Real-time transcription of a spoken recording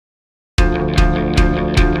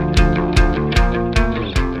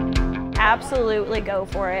absolutely go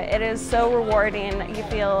for it. It is so rewarding. You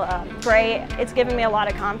feel great. It's given me a lot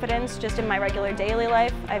of confidence just in my regular daily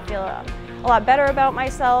life. I feel a lot better about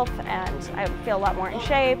myself, and I feel a lot more in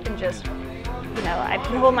shape, and just, you know, I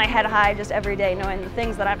can hold my head high just every day knowing the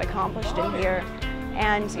things that I've accomplished in here.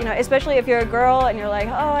 And, you know, especially if you're a girl and you're like,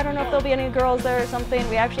 oh, I don't know if there'll be any girls there or something.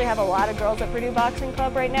 We actually have a lot of girls at Purdue Boxing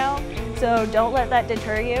Club right now. So don't let that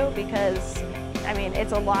deter you, because, I mean,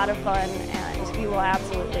 it's a lot of fun and you will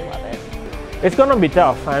absolutely love it. It's going to be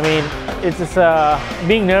tough. I mean, it's just,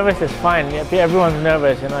 being nervous is fine. Everyone's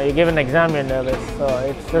nervous, you know. You give an exam, you're nervous. So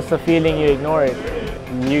it's just a feeling, you ignore it.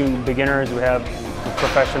 New beginners, we have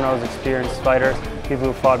professionals, experienced fighters, people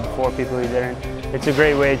who fought before, people who didn't. It's a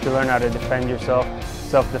great way to learn how to defend yourself,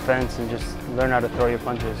 self-defense, and just learn how to throw your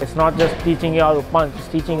punches. It's not just teaching you how to punch, it's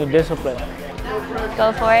teaching you discipline.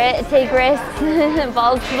 Go for it, take risks,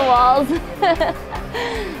 balls to the walls.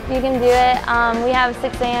 You can do it. We have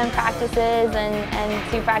 6 a.m. practices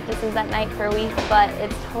and 2 practices at night per week, but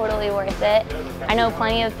it's totally worth it. I know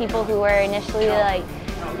plenty of people who were initially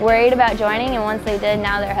worried about joining, and once they did,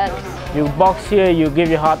 now they're hooked. You box here, you give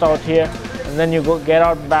your heart out here, and then you get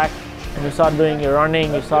out back and you start doing your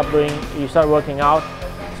running, you start working out.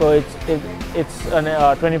 So it's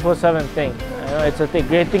a 24/7 thing. You know, it's a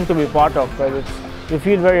great thing to be part of, but you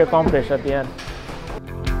feel very accomplished at the end.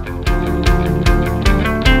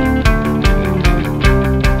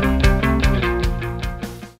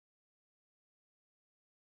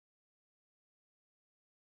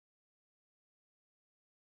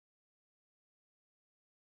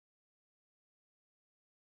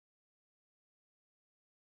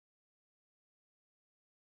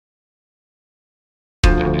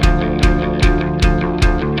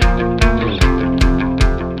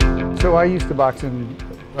 So I used to box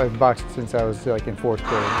I've boxed since I was like in 4th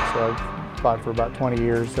grade. So I've fought for about 20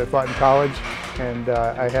 years. I fought in college, and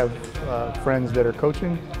I have friends that are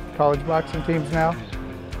coaching college boxing teams now.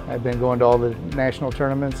 I've been going to all the national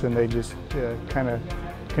tournaments, and they just kind of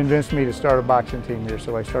convinced me to start a boxing team here.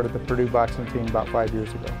 So I started the Purdue boxing team about 5 years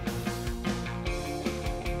ago.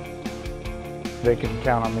 They can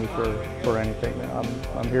count on me for anything.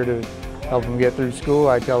 I'm here to help them get through school.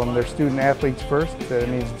 I tell them they're student athletes first. That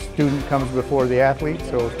means student comes before the athlete.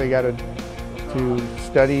 So if they got to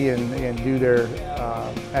study and do their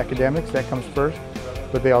academics, that comes first.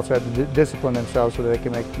 But they also have to discipline themselves so that they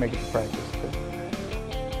can make it to practice.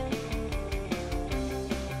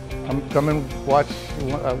 Come and watch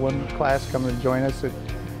one class. Come and join us.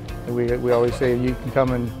 We always say you can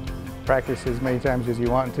come and practice as many times as you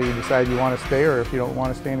want until you decide you want to stay, or if you don't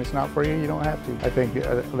want to stay and it's not for you, you don't have to. I think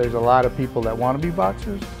there's a lot of people that want to be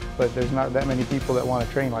boxers, but there's not that many people that want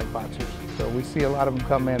to train like boxers. So we see a lot of them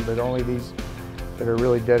come in, but only these that are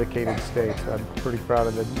really dedicated stay. So I'm pretty proud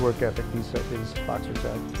of the work ethic these boxers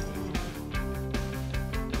have.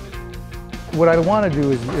 What I want to do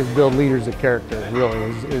is build leaders of character,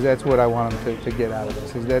 really. That's what I want them to get out of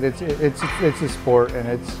this, is that it's a sport,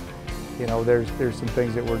 and you know, there's some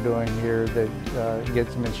things that we're doing here that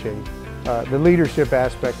gets them in shape. The leadership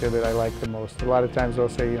aspect of it I like the most. A lot of times they'll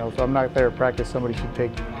say, you know, if I'm not there at practice, somebody should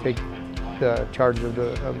take the charge of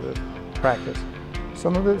the practice.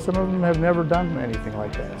 Some of them have never done anything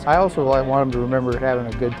like that. I also want them to remember having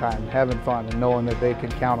a good time, having fun, and knowing that they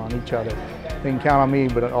can count on each other. They can count on me,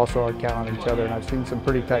 but also I count on each other, and I've seen some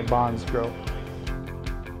pretty tight bonds grow.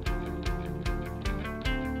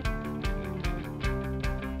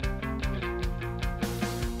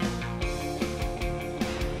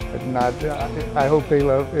 I hope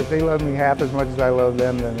if they love me half as much as I love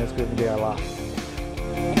them, then it's going to be a lot.